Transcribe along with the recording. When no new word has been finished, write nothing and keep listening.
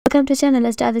Welcome to channel.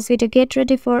 Let's start this video. Get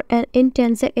ready for an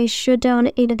intense showdown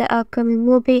in the upcoming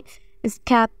movie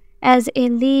Escape as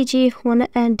Lee Ji-hoon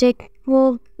and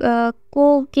Ko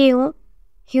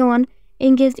Hwan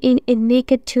engaged in a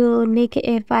naked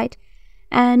fight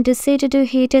and set to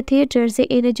hit theaters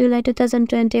in July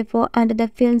 2024, and the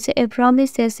film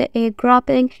promises a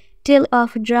grappling tale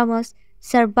of dramas,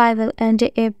 survival, and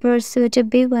a pursuit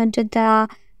beyond the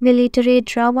military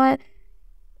drama.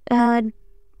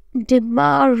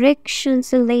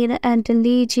 Directions Lane and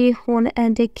Lee Ji-hoon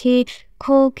and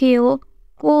Ko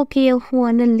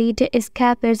Hwan lead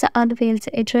escapers unveils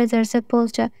a treasures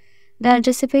poster. The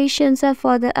anticipations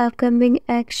for the upcoming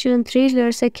action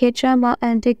thrillers kdrama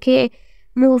and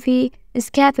movie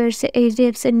Escapers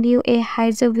reaches new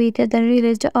heights with the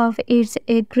release of its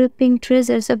gripping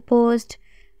treasures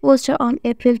poster on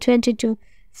April 22,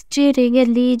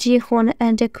 starring Lee Ji-hoon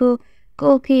and Ko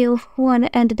Hwan,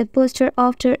 and the poster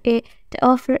offer a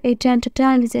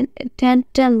tantalizing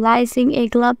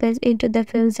glimpse into the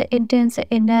film's intense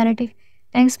narrative.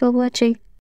 Thanks for watching.